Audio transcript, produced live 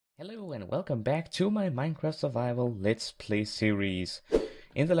Hello and welcome back to my Minecraft Survival Let's Play series.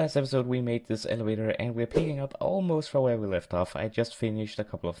 In the last episode we made this elevator and we're picking up almost from where we left off. I just finished a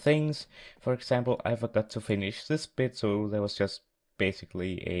couple of things. For example, I forgot to finish this bit, so there was just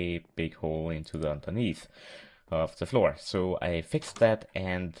basically a big hole into the underneath of the floor. So I fixed that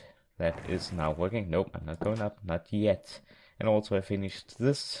and that is now working. Nope, I'm not going up, not yet. And also I finished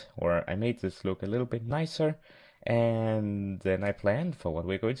this, or I made this look a little bit nicer. And then I planned for what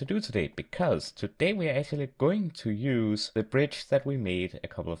we're going to do today, because today we're actually going to use the bridge that we made a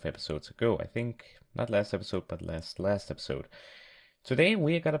couple of episodes ago. I think not last episode, but last episode. Today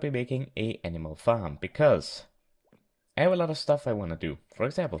we're gonna be making a animal farm, because I have a lot of stuff I want to do. For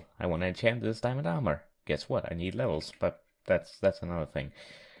example, I want to enchant this diamond armor. Guess what? I need levels, but that's another thing.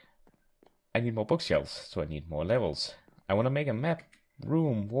 I need more bookshelves, so I need more levels. I want to make a map,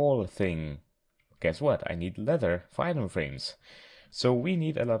 room, wall thing. Guess what? I need leather for item frames. So we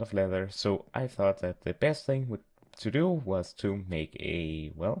need a lot of leather, so I thought that the best thing to do was to make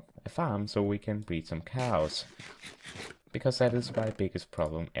a farm so we can breed some cows. Because that is my biggest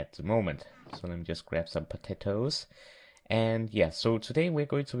problem at the moment. So let me just grab some potatoes. And yeah, so today we're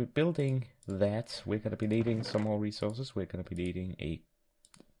going to be building that. We're going to be needing some more resources. We're going to be needing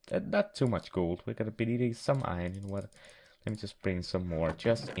not too much gold. We're going to be needing some iron. You know what? Let me just bring some more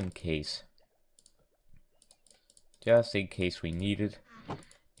just in case. Just in case we need it.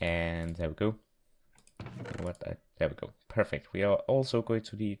 And there we go. You know what? There we go. Perfect. We are also going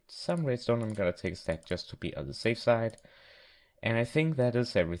to need some redstone. I'm gonna take a stack just to be on the safe side. And I think that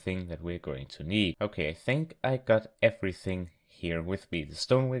is everything that we're going to need. Okay, I think I got everything here with me. The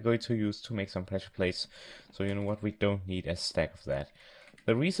stone we're going to use to make some pressure plates. So you know what? We don't need a stack of that.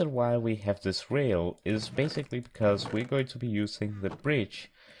 The reason why we have this rail is basically because we're going to be using the bridge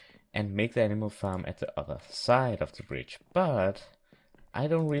and make the animal farm at the other side of the bridge. But I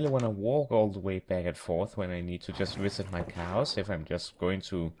don't really want to walk all the way back and forth when I need to just visit my cows. If I'm just going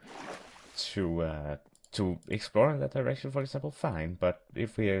to explore in that direction, for example, fine. But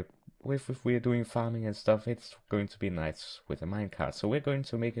if we're doing farming and stuff, it's going to be nice with a minecart. So we're going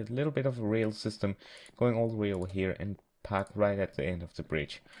to make a little bit of a rail system going all the way over here and park right at the end of the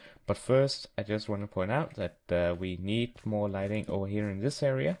bridge. But first, I just want to point out that we need more lighting over here in this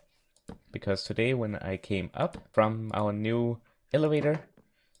area. Because today when I came up from our new elevator,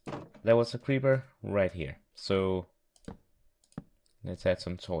 there was a creeper right here. So let's add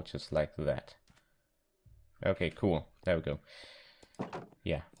some torches like that. Okay, cool. There we go.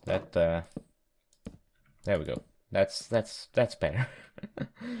 Yeah, there we go. That's better.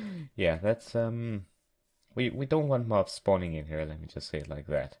 Yeah, that's we don't want mobs spawning in here, let me just say it like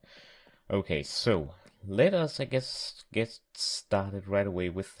that. Okay, so let us, I guess, get started right away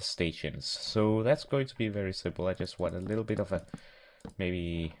with the stations. So that's going to be very simple. I just want a little bit of a,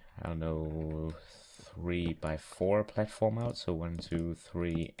 maybe, I don't know, 3x4 platform out. So 1, 2,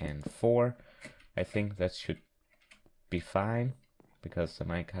 3, and 4. I think that should be fine, because the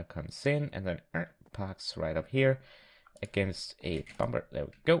minecart comes in and then parks right up here against a bumper. There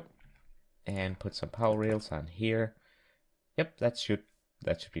we go. And put some power rails on here. Yep, that should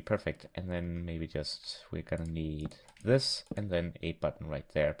be perfect. And then maybe just, we're gonna need this and then a button right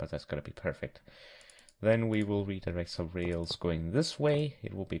there, but that's gonna be perfect. Then we will redirect some rails going this way.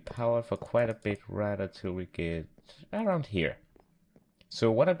 It will be powered for quite a bit right until we get around here.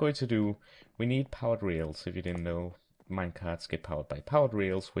 So what I'm going to do, we need powered rails. If you didn't know, minecarts get powered by powered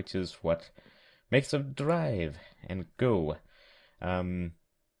rails, which is what makes them drive and go.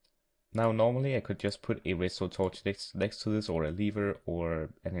 Now, normally I could just put a redstone torch next to this, or a lever,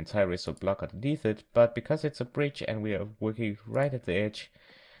 or an entire redstone block underneath it, but because it's a bridge and we are working right at the edge,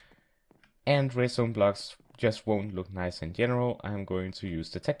 and redstone blocks just won't look nice in general, I'm going to use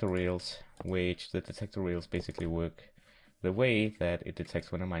detector rails, which the detector rails basically work the way that it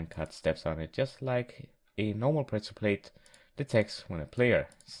detects when a minecart steps on it, just like a normal pressure plate detects when a player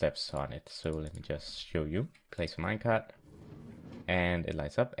steps on it. So let me just show you. Place a minecart, and it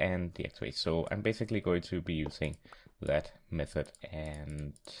lights up and deactivates. So I'm basically going to be using that method,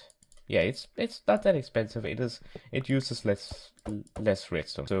 and yeah, it's not that expensive. It uses less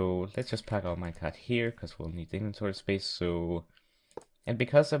redstone. So let's just park our minecart here, because we'll need inventory space. So, and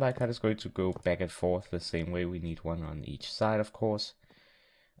because the minecart is going to go back and forth the same way, we need one on each side, of course.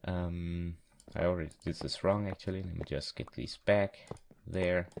 I already did this wrong actually. Let me just get these back.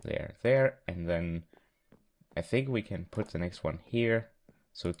 There, and then I think we can put the next one here.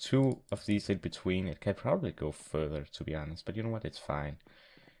 So 2 of these in between. It can probably go further, to be honest, but you know what, it's fine.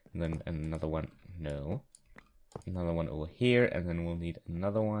 And then another one, no. Another one over here, and then we'll need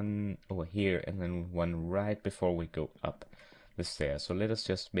another one over here, and then one right before we go up. the stairs. So let us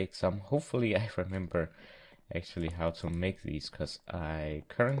just make some. Hopefully I remember actually how to make these, because I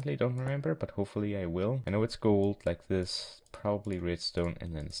currently don't remember, but hopefully I will. I know it's gold like this, probably redstone,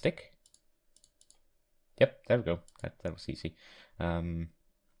 and then a stick. Yep, there we go. That was easy. I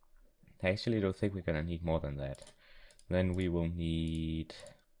actually don't think we're gonna need more than that. Then we will need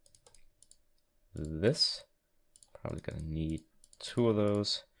this. Probably gonna need 2 of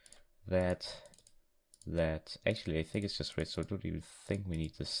those. That. Actually, I think it's just redstone. I don't even think we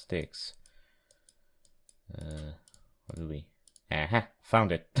need the sticks. What do we? Aha!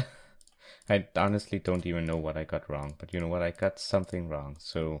 Found it! I honestly don't even know what I got wrong. But you know what? I got something wrong.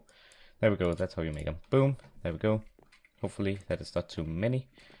 So, there we go. That's how you make them. Boom! There we go. Hopefully that is not too many.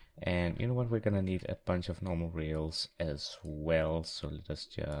 And you know what? We're gonna need a bunch of normal rails as well. So let us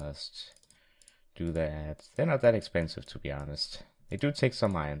just do that. They're not that expensive, to be honest. They do take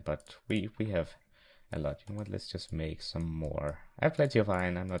some iron, but we have a lot. You know what? Let's just make some more. I have plenty of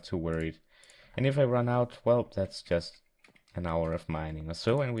iron. I'm not too worried. And if I run out, well, that's just an hour of mining or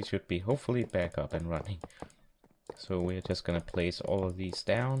so, and we should be hopefully back up and running. So we're just gonna place all of these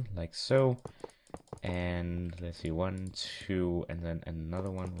down like so. And let's see, 1, 2, and then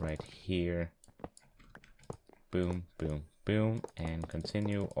another one right here. Boom, boom, boom, and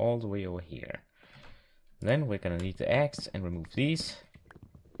continue all the way over here. Then we're gonna need the axe and remove these.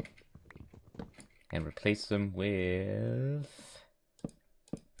 And replace them with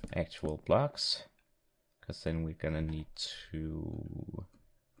actual blocks. Because then we're gonna need to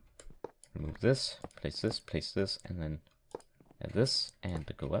remove this, place this, and then add this, and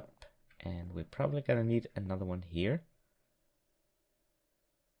to go up. And we're probably gonna need another one here.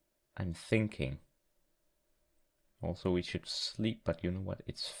 I'm thinking. Also, we should sleep, but you know what?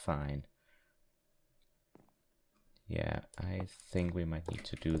 It's fine. Yeah, I think we might need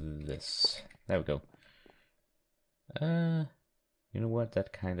to do this. There we go. You know what?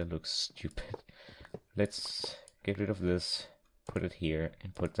 That kind of looks stupid. Let's get rid of this, put it here,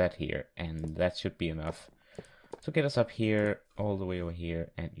 and put that here, and that should be enough to get us up here, all the way over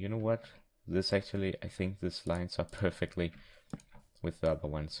here. And you know what? This actually, I think this lines up perfectly with the other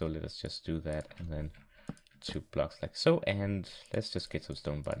one. So let us just do that, and then 2 blocks like so. And let's just get some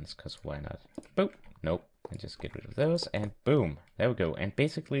stone buttons, because why not? Boom. Nope. And just get rid of those, and boom. There we go. And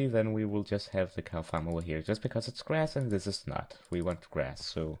basically then we will just have the cow farm over here, just because it's grass and this is not. We want grass,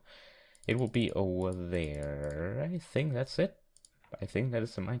 so it will be over there. I think that's it. I think that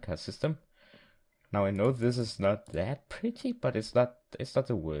is the minecart system. Now I know this is not that pretty, but it's not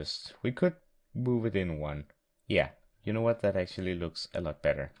the worst. We could move it in one. Yeah, you know what? That actually looks a lot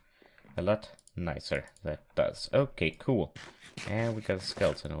better. A lot nicer. That does. Okay, cool. And we got a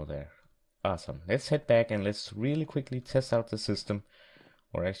skeleton over there. Awesome. Let's head back and let's really quickly test out the system.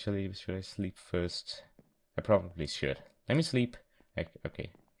 Or actually, should I sleep first? I probably should. Let me sleep. Okay.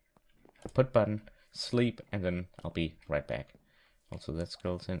 Put button, sleep, and then I'll be right back. Also, that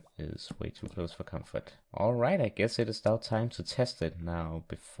skeleton is way too close for comfort. Alright, I guess it is now time to test it. Now,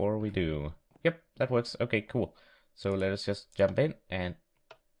 before we do... Yep, that works. Okay, cool. So let us just jump in and...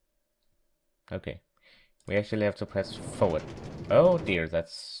 Okay. We actually have to press forward. Oh dear,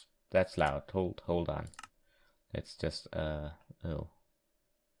 that's loud. Hold on. Let's just, oh.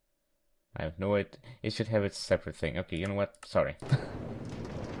 I have no idea. It should have its separate thing. Okay, you know what? Sorry.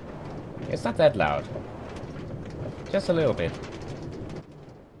 It's not that loud. Just a little bit.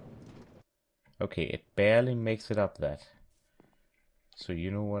 Okay, it barely makes it up that. So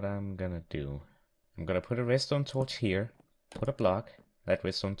you know what I'm gonna do? I'm gonna put a redstone torch here, put a block. That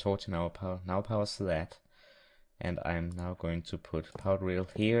redstone torch now powers that. And I'm now going to put powered rail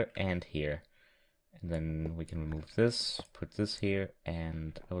here and here. And then we can remove this, put this here,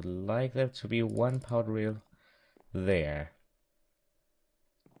 and I would like there to be 1 powered rail there.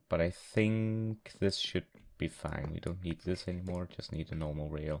 But I think this should be fine. We don't need this anymore, just need a normal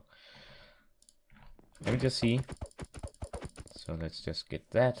rail. Let me just see. So let's just get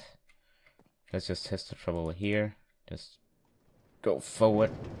that. Let's just test it from over here. Just go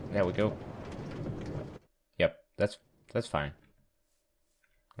forward. There we go. Yep, that's fine.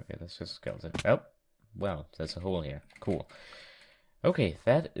 Okay, that's just a skeleton. Oh, well, there's a hole here. Cool. Okay,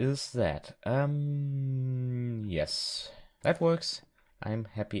 that is that. Yes, that works. I'm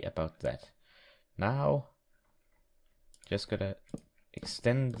happy about that. Now, just gotta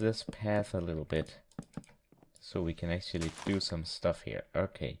extend this path a little bit so we can actually do some stuff here.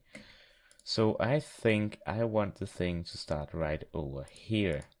 Okay, so I think I want the thing to start right over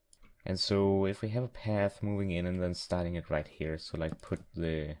here. And so if we have a path moving in and then starting it right here, so like put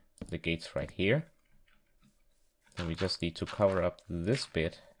the gates right here. And we just need to cover up this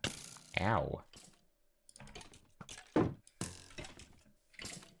bit. Ow.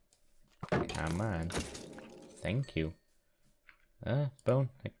 come on. Thank you. Bone.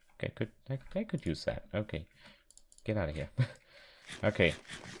 I could use that. Okay. Get out of here. Okay.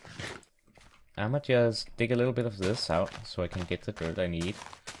 I'ma just dig a little bit of this out so I can get the dirt I need.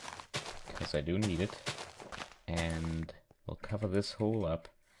 Because I do need it. And we'll cover this hole up.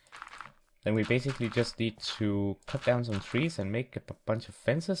 Then we basically just need to cut down some trees and make a bunch of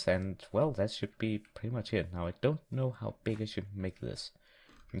fences, and well, that should be pretty much it. Now I don't know how big I should make this.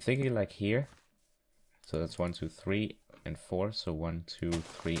 I'm thinking like here. So that's 1, 2, 3, and 4. So 1, 2,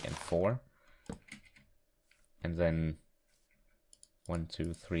 3, and 4. And then 1,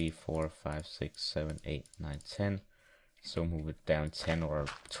 2, 3, 4, 5, 6, 7, 8, 9, 10. So move it down 10 or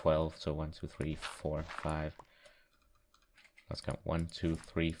 12. So 1, 2, 3, 4, 5. Let's count 1, 2,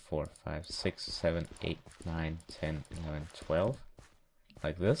 3, 4, 5, 6, 7, 8, 9, 10, 11, 12.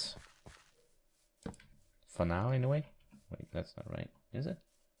 Like this. For now, anyway. Wait, that's not right, is it?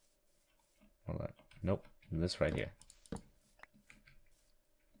 Hold on. Nope, this right here.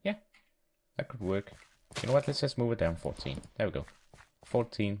 Yeah, that could work. You know what? Let's just move it down 14. There we go.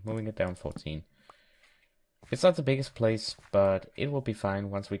 14, moving it down 14. It's not the biggest place, but it will be fine.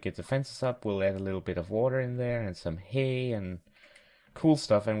 Once we get the fences up, we'll add a little bit of water in there and some hay and cool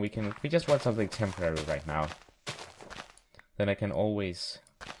stuff, and we just want something temporary right now. Then I can always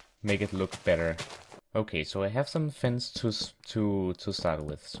make it look better. Okay, so I have some fence to start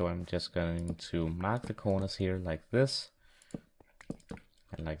with. So I'm just going to mark the corners here like this.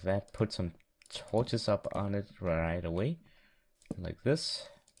 And like that. Put some torches up on it right away. Like this,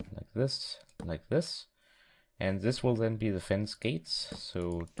 like this, like this. And this will then be the fence gates.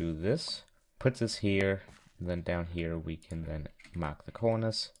 So do this, put this here, and then down here we can then mark the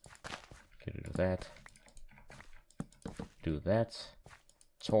corners. Get rid of that. Do that.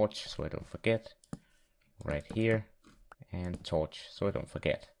 Torch so I don't forget. Right here. And torch so I don't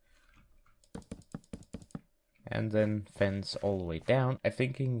forget. And then fence all the way down. I'm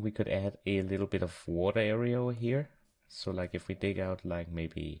thinking we could add a little bit of water area over here. So like if we dig out like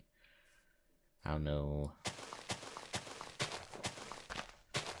maybe, I don't know,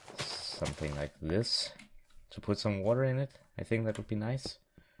 something like this to put some water in it. I think that would be nice.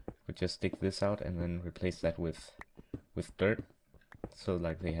 We just dig this out and then replace that with dirt. So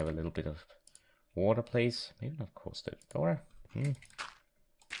like they have a little bit of water place. Maybe not coarse dirt. Or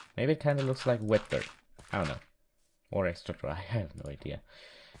maybe it kind of looks like wet dirt. I don't know. Or extra dry. I have no idea.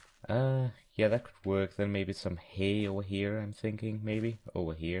 Yeah, that could work. Then maybe some hay over here, I'm thinking. Maybe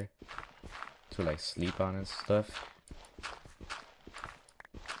over here to like sleep on and stuff.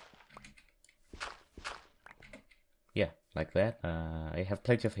 Yeah, like that. I have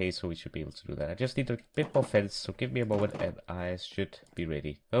plenty of hay, so we should be able to do that. I just need a bit more fence, so give me a moment and I should be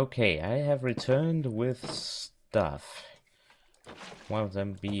ready. Okay, I have returned with stuff. One of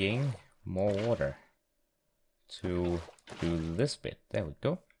them being more water to do this bit. There we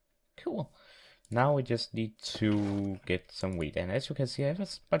go. Cool. Now we just need to get some wheat. And as you can see, I have a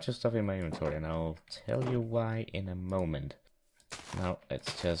bunch of stuff in my inventory, and I'll tell you why in a moment. Now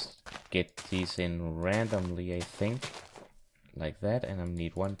let's just get these in randomly, I think. Like that, and I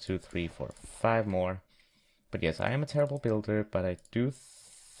need 1, 2, 3, 4, 5 more. But yes, I am a terrible builder, but I do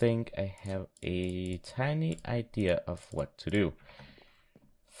think I have a tiny idea of what to do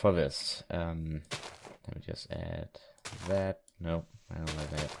for this. Let me just add that. No, I don't like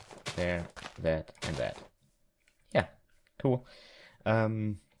that. There, that, and that. Yeah, cool.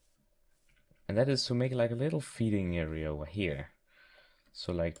 And that is to make like a little feeding area over here.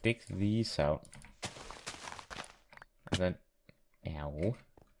 So like dig these out. And then, ow.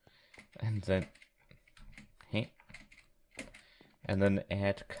 And then, hey. And then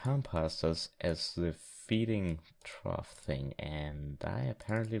add composters as the feeding trough thing. And I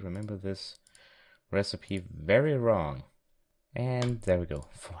apparently remember this recipe very wrong. And there we go,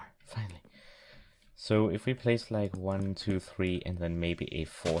 4, finally. So if we place like 1, 2, 3, and then maybe a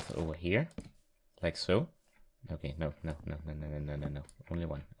 4th over here, like so. Okay, no. Only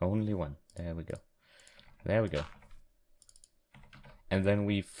one, only one. There we go. There we go. And then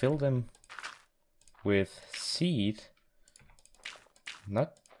we fill them with seed,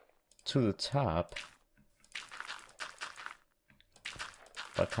 not to the top,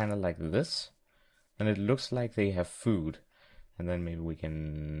 but kind of like this. And it looks like they have food. And then maybe we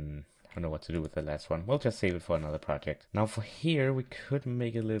can, I don't know what to do with the last one. We'll just save it for another project. Now for here, we could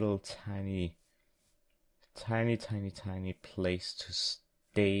make a little tiny place to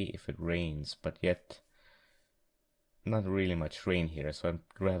stay if it rains, but yet not really much rain here, so I'd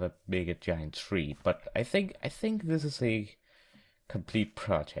rather make a giant tree. But I think this is a complete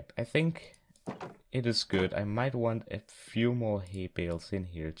project. I think it is good. I might want a few more hay bales in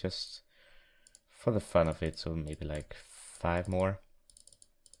here, just for the fun of it, so maybe like 5 more.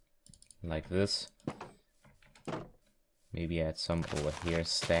 Like this. Maybe add some over here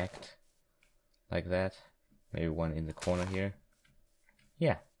stacked. Like that. Maybe one in the corner here.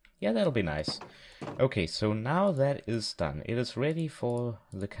 Yeah, that'll be nice. Okay, so now that is done. It is ready for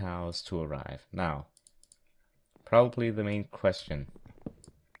the cows to arrive. Now, probably the main question.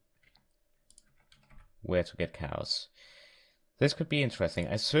 Where to get cows. This could be interesting.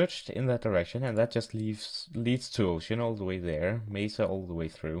 I searched in that direction and that just leads to ocean all the way there. Mesa all the way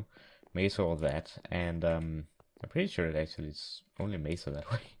through. Mesa all that. And I'm pretty sure it actually is only Mesa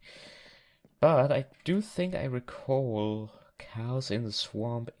that way. But I do think I recall cows in the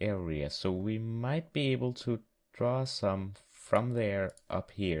swamp area, so we might be able to draw some from there up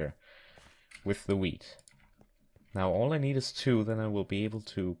here with the wheat. Now all I need is 2, then I will be able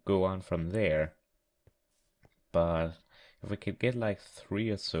to go on from there. But if we could get like 3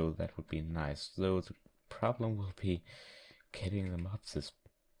 or so, that would be nice. Though the problem will be getting them up this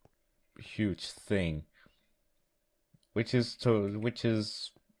huge thing, which is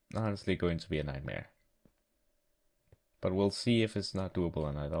honestly going to be a nightmare. But we'll see if it's not doable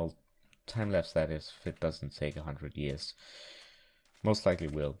or not. I'll time-lapse that if it doesn't take 100 years. Most likely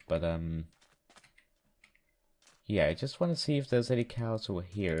will, but yeah, I just want to see if there's any cows over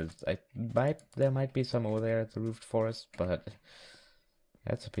here. There might be some over there at the roofed forest, but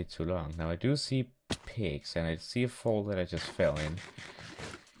that's a bit too long. Now I do see pigs, and I see a fold that I just fell in.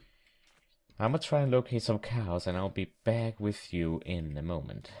 I'm gonna try and locate some cows, and I'll be back with you in a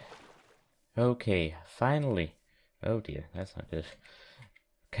moment. Okay, finally. Oh dear, that's not good.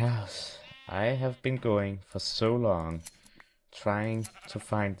 Cows. I have been going for so long trying to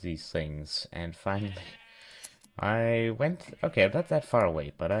find these things, and finally I went... Okay, I'm not that far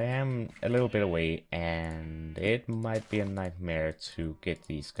away, but I am a little bit away, and it might be a nightmare to get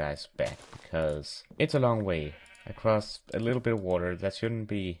these guys back, because it's a long way across a little bit of water. That shouldn't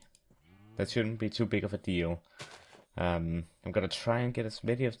be too big of a deal. I'm gonna try and get as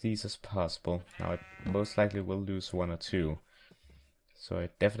many of these as possible. Now I most likely will lose 1 or 2. So I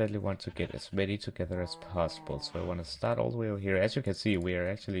definitely want to get as many together as possible. So I want to start all the way over here. As you can see, we are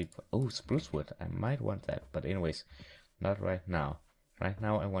actually... Oh, spruce wood. I might want that. But anyways, not right now. Right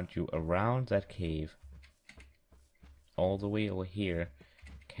now I want you around that cave. All the way over here.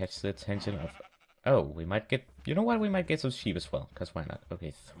 Catch the attention of... Oh, we might get... You know what? We might get some sheep as well. Because why not?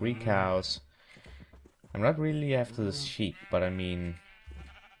 Okay, 3 cows. I'm not really after the sheep, but I mean,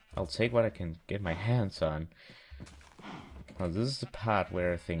 I'll take what I can get my hands on. Now this is the part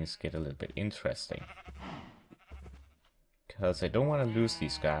where things get a little bit interesting. Because I don't want to lose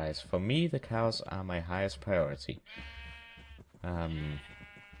these guys. For me, the cows are my highest priority. And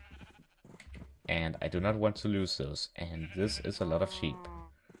I do not want to lose those. And this is a lot of sheep.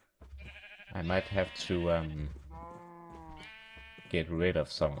 I might have to get rid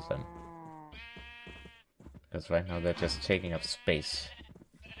of some of them. Because right now they're just taking up space.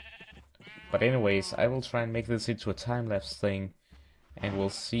 But anyways, I will try and make this into a time-lapse thing. And we'll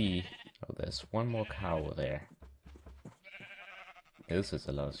see... Oh, there's 1 more cow over there. This is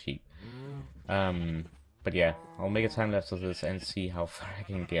a lot of sheep. But yeah, I'll make a time-lapse of this and see how far I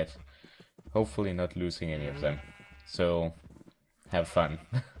can get. Hopefully not losing any of them. So, have fun.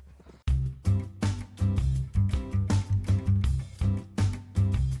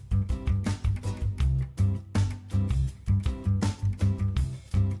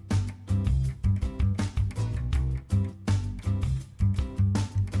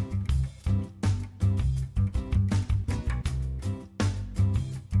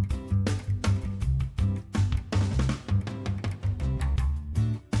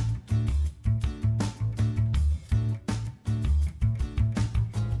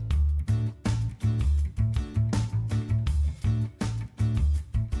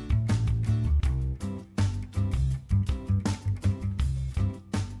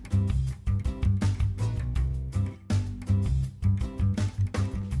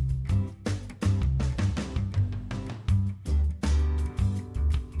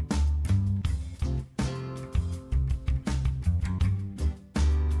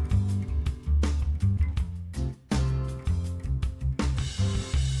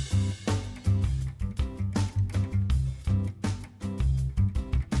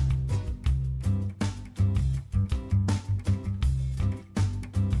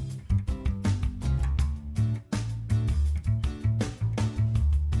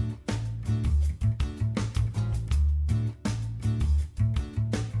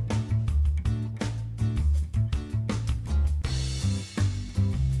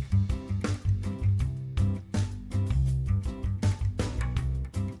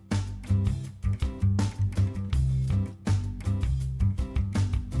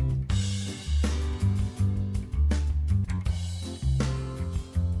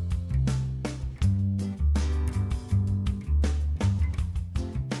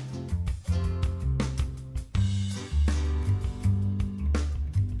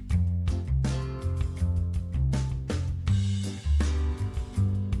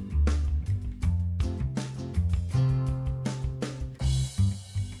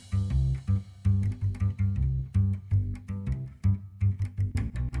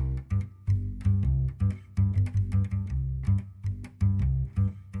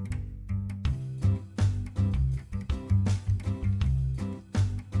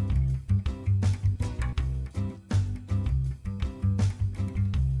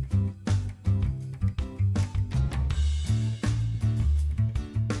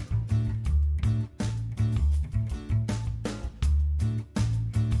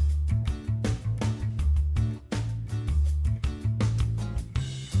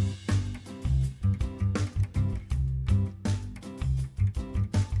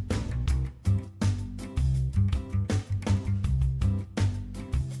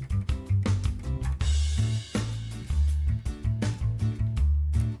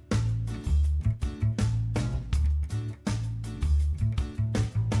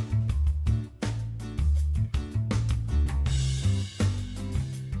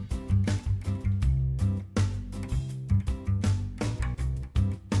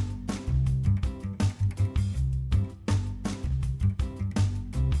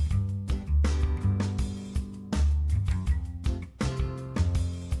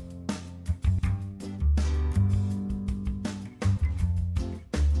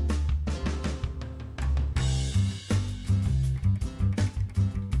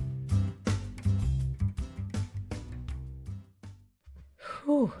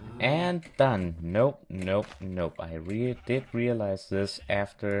 Whew, and done. Nope, nope, nope. I did realize this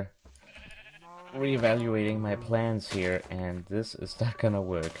after reevaluating my plans here, and this is not gonna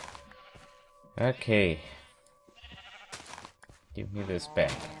work. Okay. Give me this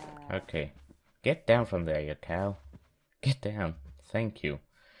back. Okay. Get down from there, you cow. Get down. Thank you.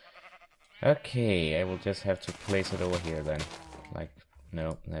 Okay, I will just have to place it over here then. Like,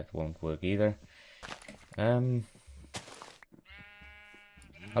 no, that won't work either.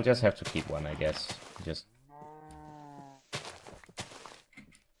 I'll just have to keep one, I guess. Just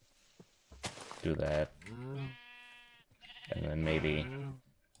do that. And then maybe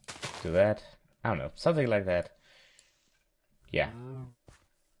do that. I don't know, something like that. Yeah.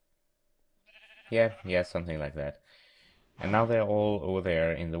 Yeah, something like that. And now they're all over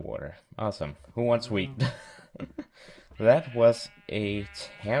there in the water. Awesome. Who wants wheat? That was a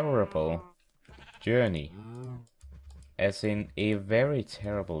terrible journey. As in a very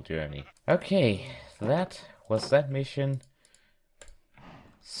terrible journey. Okay, that was that mission.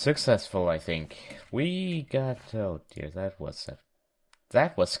 Successful, I think. We got... oh dear, that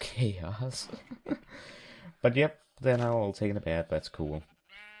was chaos. But yep, they're now all taking a bath. That's cool.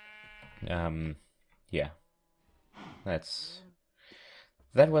 Yeah.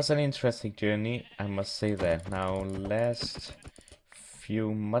 That was an interesting journey, I must say that. Now, last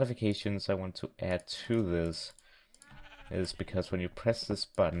few modifications I want to add to this is because when you press this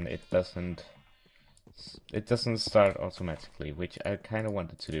button, it doesn't start automatically, which I kind of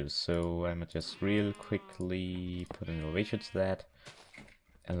wanted to do. So I'm gonna just real quickly put an elevation to that,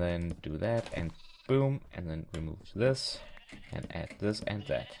 and then do that, and boom, and then remove this, and add this and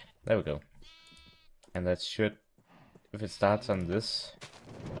that. There we go. And that should, if it starts on this,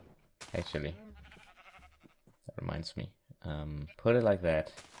 actually, that reminds me, put it like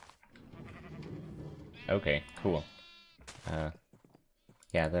that. Okay, cool.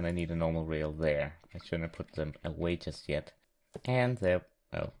 Yeah, then I need a normal rail there. I shouldn't have put them away just yet. And there,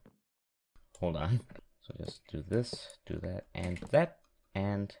 oh, hold on. So just do this, do that,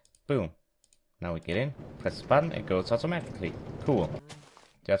 and boom. Now we get in, press the button, it goes automatically. Cool.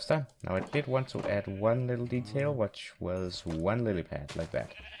 Just done. Now I did want to add one little detail, which was one lily pad, like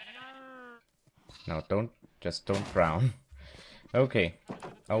that. Now don't drown. Okay,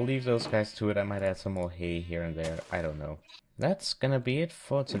 I'll leave those guys to it. I might add some more hay here and there, I don't know. That's gonna be it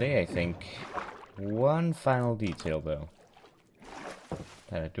for today, I think. One final detail, though,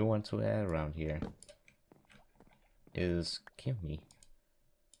 that I do want to add around here is, give me,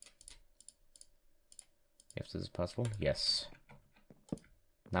 if this is possible, yes.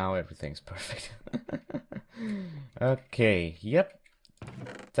 Now everything's perfect. Okay, yep.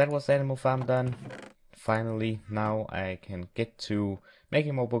 That was Animal Farm done. Finally, now I can get to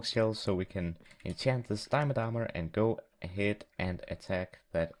making more bookshelves so we can enchant this diamond armor and go ahead and attack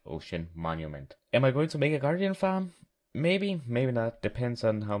that ocean monument. Am I going to make a guardian farm? Maybe, maybe not. Depends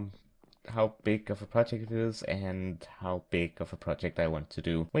on how big of a project it is and how big of a project I want to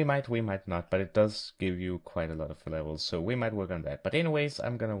do. We might not, but it does give you quite a lot of levels, so we might work on that. But anyways,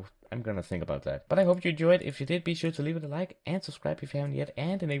 I'm gonna think about that. But I hope you enjoyed. If you did, be sure to leave it a like and subscribe if you haven't yet,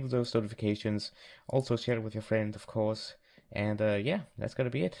 and enable those notifications. Also share it with your friend, of course. And yeah, that's gonna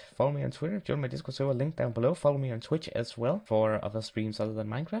be it. Follow me on Twitter, join my Discord server, link down below. Follow me on Twitch as well for other streams other than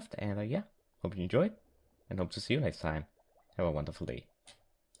Minecraft. And yeah, hope you enjoyed, and hope to see you next time. Have a wonderful day.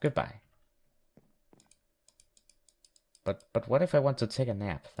 Goodbye. But what if I want to take a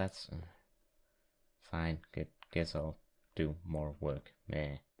nap? That's fine. Guess I'll do more work.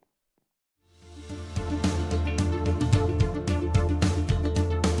 Meh.